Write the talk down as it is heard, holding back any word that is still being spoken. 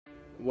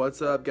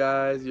What's up,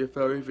 guys? Your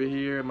photographer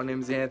here. My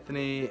name is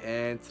Anthony,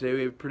 and today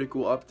we have a pretty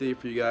cool update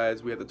for you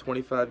guys. We have the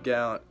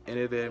 25-gallon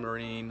Innovative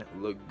Marine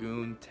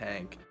Lagoon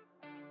tank.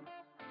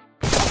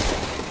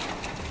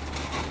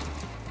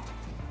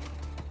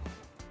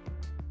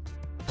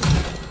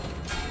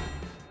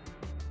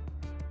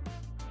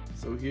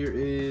 So here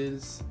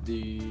is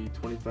the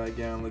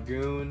 25-gallon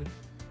Lagoon.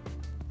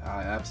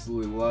 I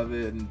absolutely love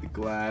it, and the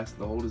glass,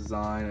 the whole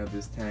design of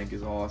this tank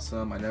is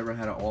awesome. I never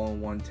had an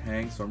all-in-one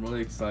tank, so I'm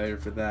really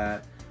excited for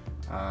that.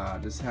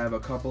 Just have a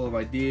couple of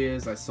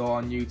ideas I saw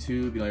on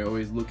YouTube. You're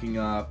always looking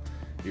up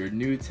your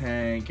new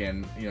tank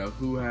and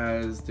who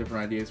has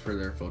different ideas for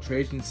their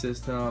filtration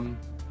system.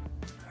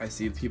 I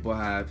see people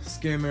have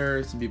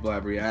skimmers, some people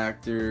have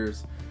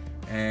reactors,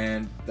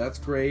 and that's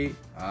great.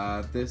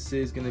 This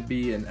is going to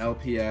be an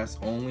LPS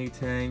only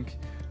tank.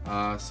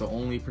 So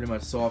only pretty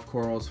much soft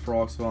corals,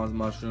 frog spawns,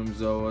 mushrooms,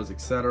 zoas,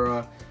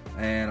 etc.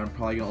 And I'm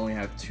probably gonna only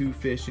have 2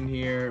 fish in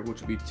here,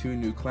 which will be 2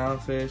 new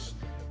clownfish.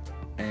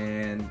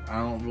 And I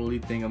don't really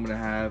think I'm gonna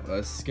have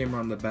a skimmer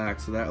on the back,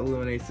 so that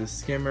eliminates the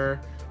skimmer.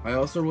 I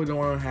also really don't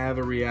want to have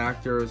a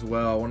reactor as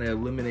well. I want to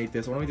eliminate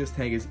this. I want to make this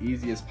tank as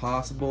easy as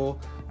possible.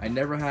 I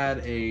never had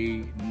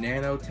a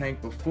nano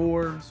tank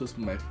before, so this is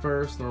my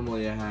first.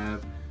 Normally I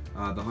have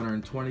the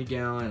 120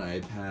 gallon,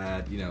 I've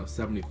had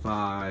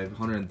 75,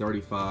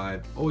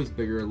 135, always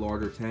bigger,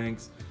 larger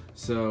tanks.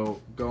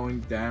 So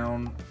going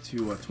down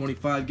to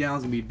 25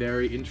 gallons will be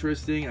very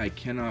interesting. I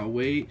cannot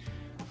wait.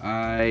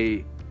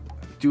 I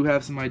do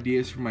have some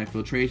ideas for my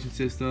filtration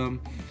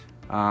system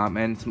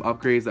and some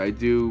upgrades that I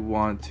do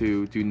want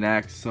to do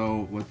next.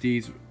 So with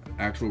these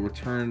actual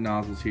return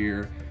nozzles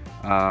here,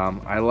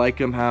 I like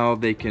them how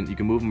you can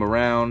move them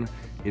around,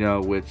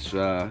 which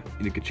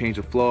you could change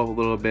the flow a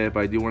little bit, but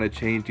I do want to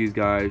change these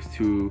guys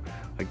to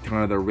like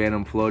kind of the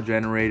random flow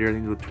generator. I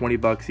think they're 20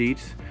 bucks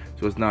each,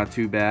 so it's not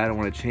too bad. I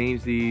want to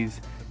change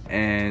these,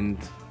 and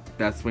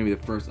that's maybe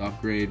the first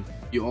upgrade.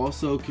 You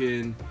also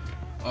can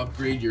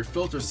upgrade your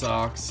filter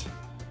socks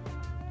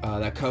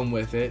that come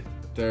with it.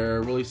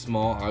 They're really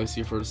small,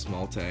 obviously for a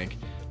small tank.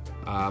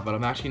 But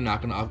I'm actually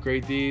not going to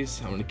upgrade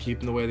these. I'm going to keep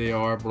them the way they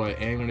are. But what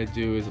I am going to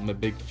do is, I'm a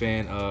big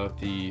fan of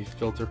the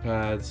filter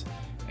pads,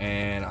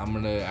 and I'm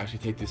going to actually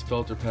take this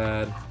filter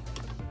pad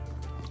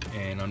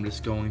and I'm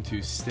just going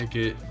to stick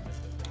it.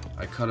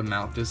 I cut them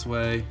out this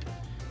way,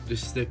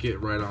 just stick it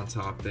right on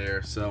top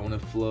there, so when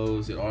it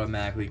flows it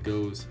automatically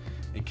goes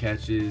and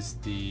catches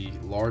the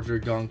larger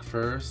gunk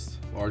first,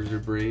 larger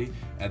debris,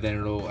 and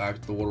then the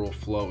water will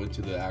flow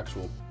into the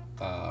actual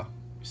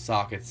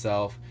sock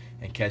itself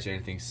and catch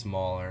anything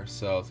smaller.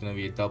 So it's going to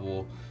be a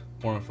double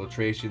form of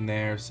filtration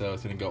there. So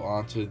it's going to go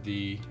onto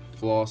the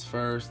floss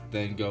first,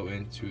 then go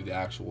into the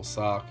actual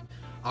sock.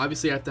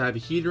 Obviously I have to have a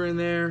heater in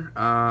there.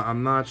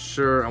 I'm not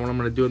sure what I'm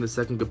going to do in the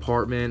second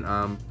compartment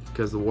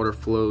because the water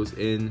flows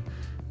in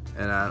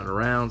and out and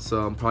around,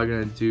 so I'm probably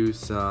going to do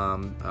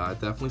some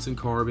definitely some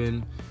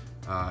carbon.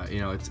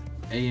 It's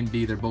A and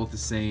B, they're both the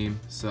same,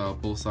 so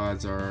both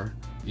sides are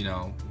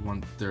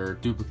they're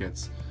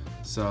duplicates.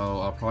 So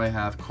I'll probably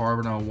have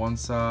carbon on one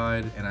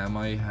side, and I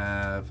might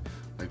have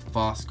like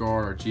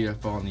Phosguard or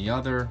GFO on the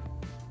other,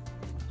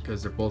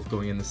 because they're both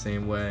going in the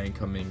same way and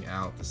coming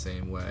out the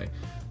same way.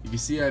 You can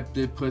see I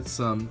did put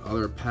some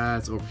other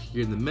pads over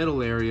here in the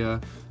middle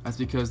area. That's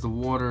because the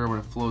water, when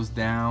it flows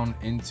down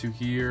into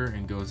here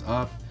and goes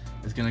up,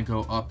 it's gonna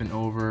go up and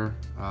over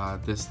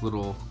this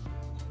little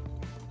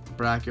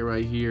bracket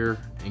right here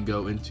and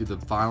go into the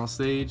final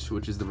stage,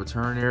 which is the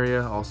return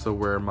area, also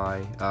where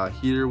my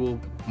heater will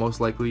most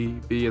likely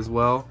be as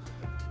well.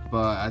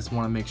 But I just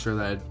want to make sure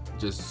that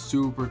just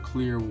super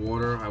clear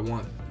water. I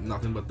want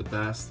nothing but the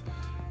best.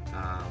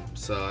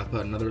 So I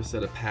put another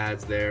set of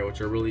pads there, which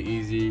are really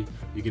easy.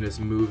 You can just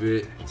move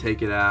it,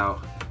 take it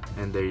out,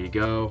 and there you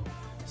go.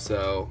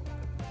 So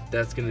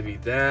that's gonna be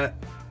that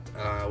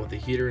with the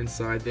heater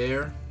inside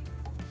there.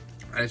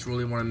 I just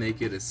really want to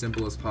make it as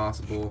simple as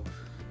possible,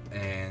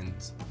 and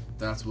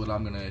that's what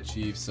I'm gonna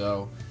achieve.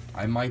 So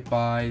I might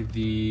buy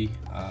the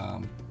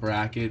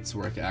brackets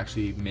where I can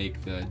actually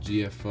make the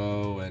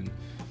GFO and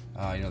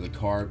the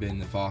carbon,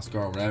 the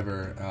Phosguard,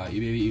 whatever,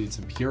 maybe even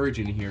some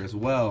Purigen in here as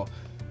well.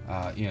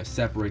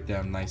 Separate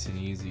them nice and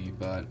easy,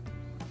 but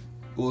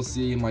we'll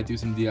see. Might do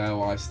some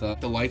DIY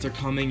stuff. The lights are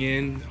coming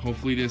in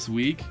hopefully this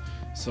week,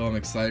 so I'm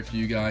excited for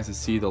you guys to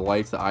see the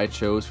lights that I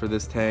chose for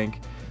this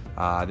tank.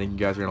 I think you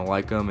guys are gonna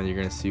like them, and you're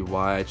gonna see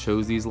why I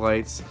chose these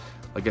lights.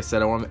 Like I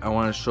said, I want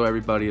to show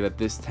everybody that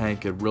this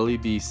tank could really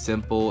be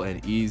simple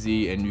and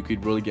easy, and you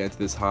could really get into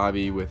this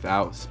hobby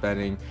without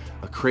spending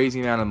a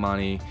crazy amount of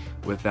money,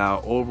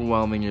 without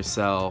overwhelming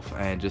yourself,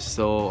 and just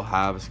still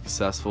have a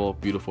successful,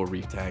 beautiful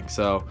reef tank.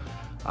 So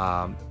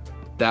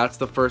that's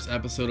the first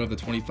episode of the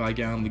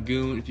 25-gallon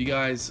Lagoon. If you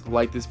guys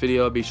like this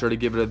video, be sure to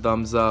give it a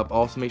thumbs up.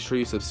 Also make sure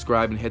you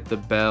subscribe and hit the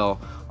bell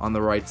on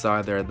the right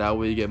side there. That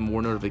way you get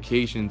more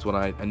notifications when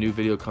a new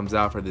video comes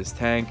out for this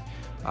tank.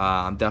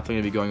 I'm definitely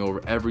going to be going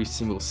over every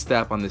single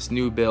step on this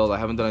new build. I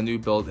haven't done a new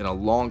build in a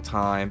long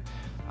time,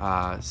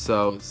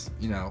 so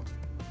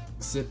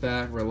sit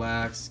back,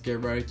 relax, get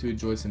ready to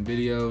enjoy some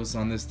videos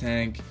on this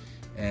tank,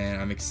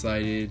 and I'm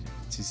excited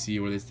to see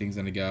where this thing's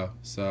gonna go.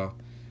 So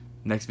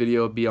next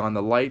video will be on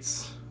the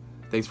lights.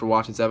 Thanks for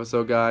watching this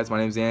episode, guys. My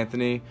name's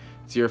Anthony.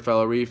 It's your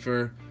fellow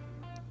reefer.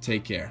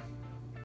 Take care.